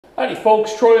Howdy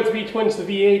folks, Troy with V-Twins, the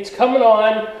V8s, coming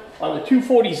on the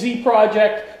 240Z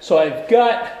project. So I've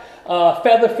got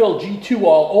Featherfill G2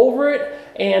 all over it,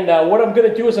 and what I'm going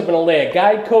to do is I'm going to lay a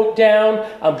guide coat down.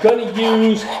 I'm going to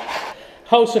use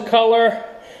House of Color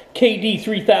KD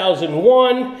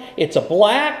 3001. It's a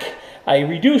black. I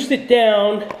reduced it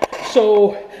down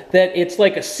so that it's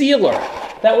like a sealer.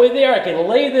 That way there I can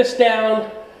lay this down,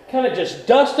 kind of just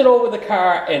dust it over the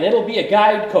car, and it'll be a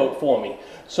guide coat for me.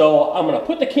 So I'm going to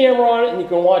put the camera on it and you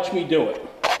can watch me do it.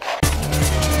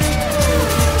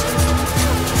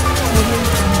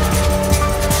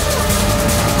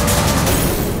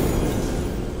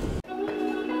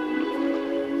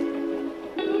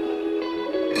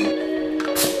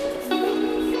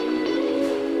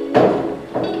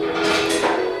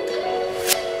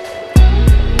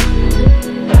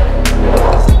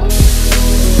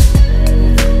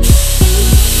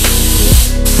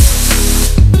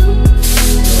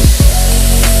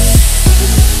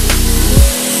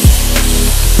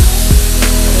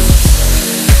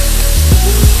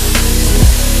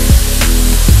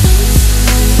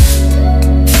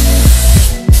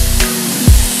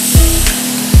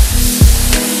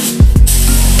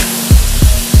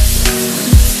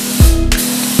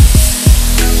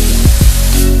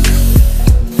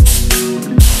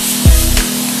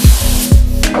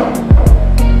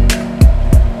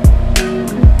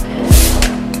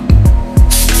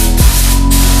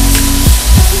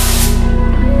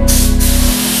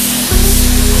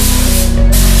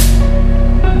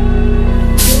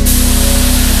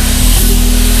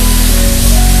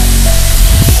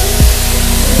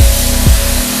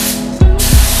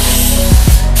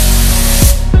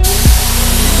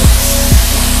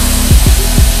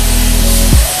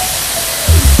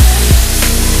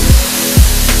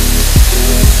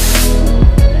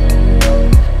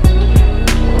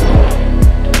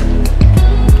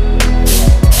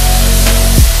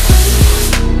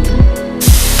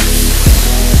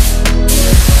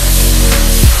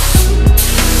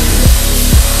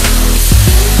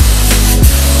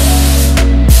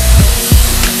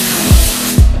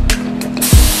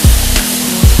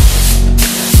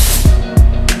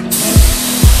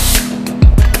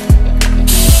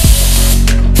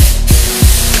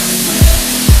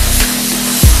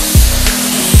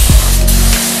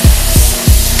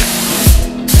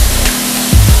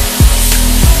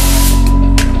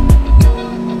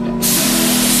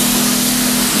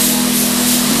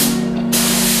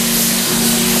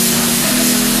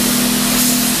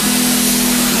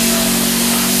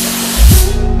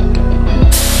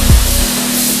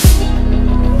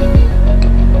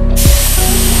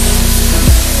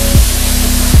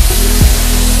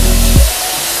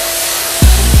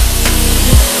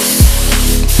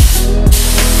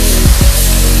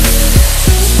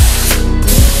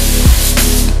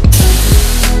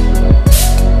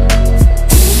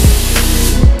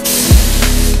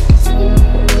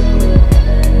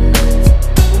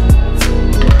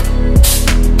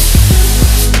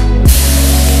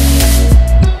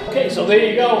 There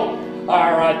you go.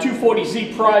 Our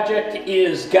 240Z project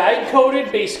is guide coated.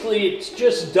 Basically, it's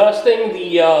just dusting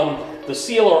the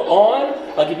sealer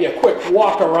on. I'll give you a quick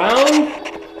walk around.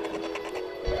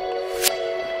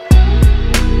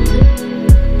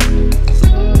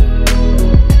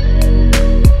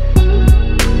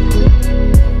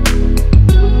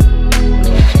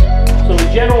 So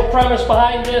the general premise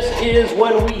behind this is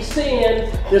when we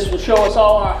sand, this will show us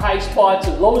all our high spots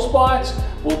and low spots.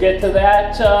 We'll get to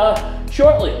that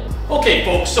shortly. Okay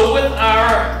folks, so with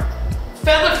our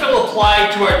Featherfill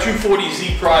applied to our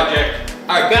 240Z project,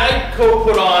 our guide coat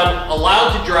put on,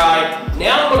 allowed to dry,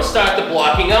 now I'm going to start the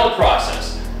blocking out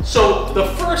process. So the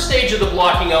first stage of the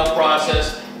blocking out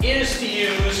process is to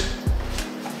use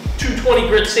 220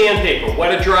 grit sandpaper,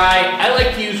 wet or dry. I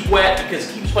like to use wet because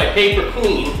it keeps my paper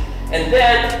clean. And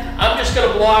then I'm just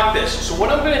going to block this. So what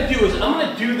I'm going to do is I'm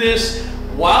going to do this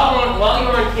while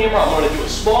you're on camera. I'm going to do a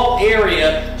small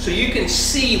area so you can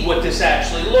see what this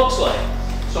actually looks like.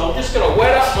 So I'm just going to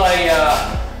wet up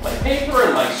my paper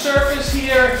and my surface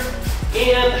here,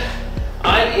 and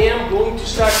I am going to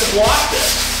start to block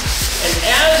this. And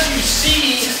as you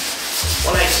see,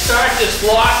 when I start this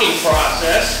blocking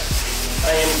process,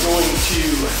 I am going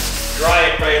to dry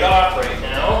it right off right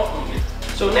now.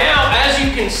 So now, as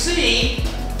you can see,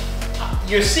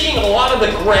 you're seeing a lot of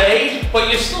the gray, but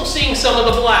you're still seeing some of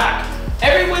the black.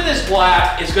 Everywhere there's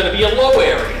black is going to be a low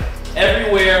area.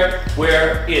 Everywhere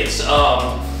where it's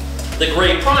the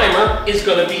gray primer is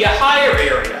going to be a higher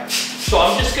area. So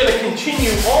I'm just going to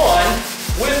continue on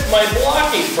with my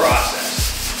blocking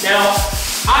process. Now,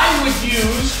 I would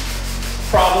use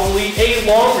probably a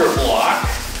longer block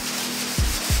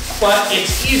but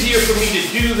it's easier for me to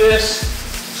do this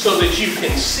so that you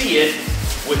can see it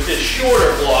with this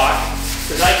shorter block,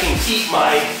 because I can keep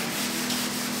going.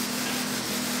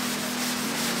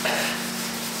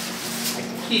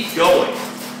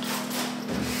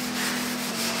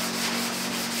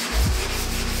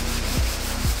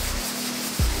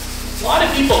 A lot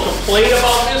of people complain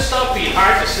about this stuff being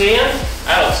hard to sand.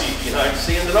 I don't see it being hard to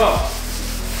sand at all.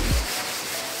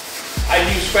 I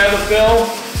use Featherfill.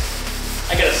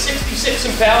 I got a 66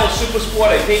 Impala Super Sport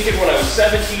I painted when I was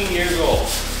 17 years old.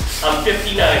 I'm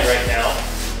 59 right now,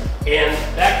 and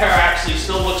that car actually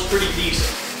still looks pretty decent.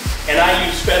 And I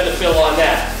used Featherfill on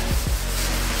that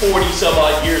 40 some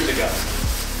odd years ago.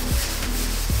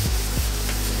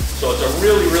 So it's a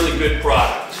really, really good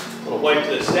product. I'm gonna wipe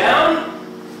this down.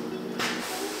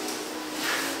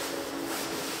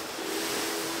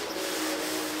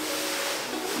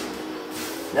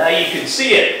 Now you can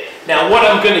see it. Now what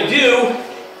I'm going to do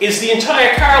is the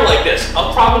entire car like this.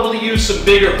 I'll probably use some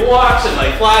bigger blocks in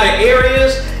my flatter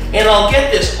areas, and I'll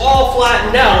get this all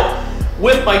flattened out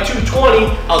with my 220.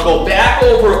 I'll go back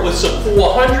over it with some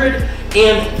 400,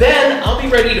 and then I'll be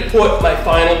ready to put my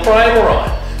final primer on.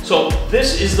 So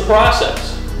this is the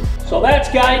process. So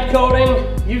that's guide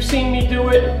coating. You've seen me do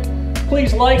it.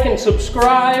 Please like and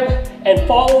subscribe and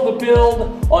follow the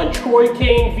build on Troy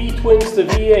Kane V-Twins to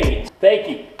V8. Thank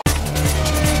you.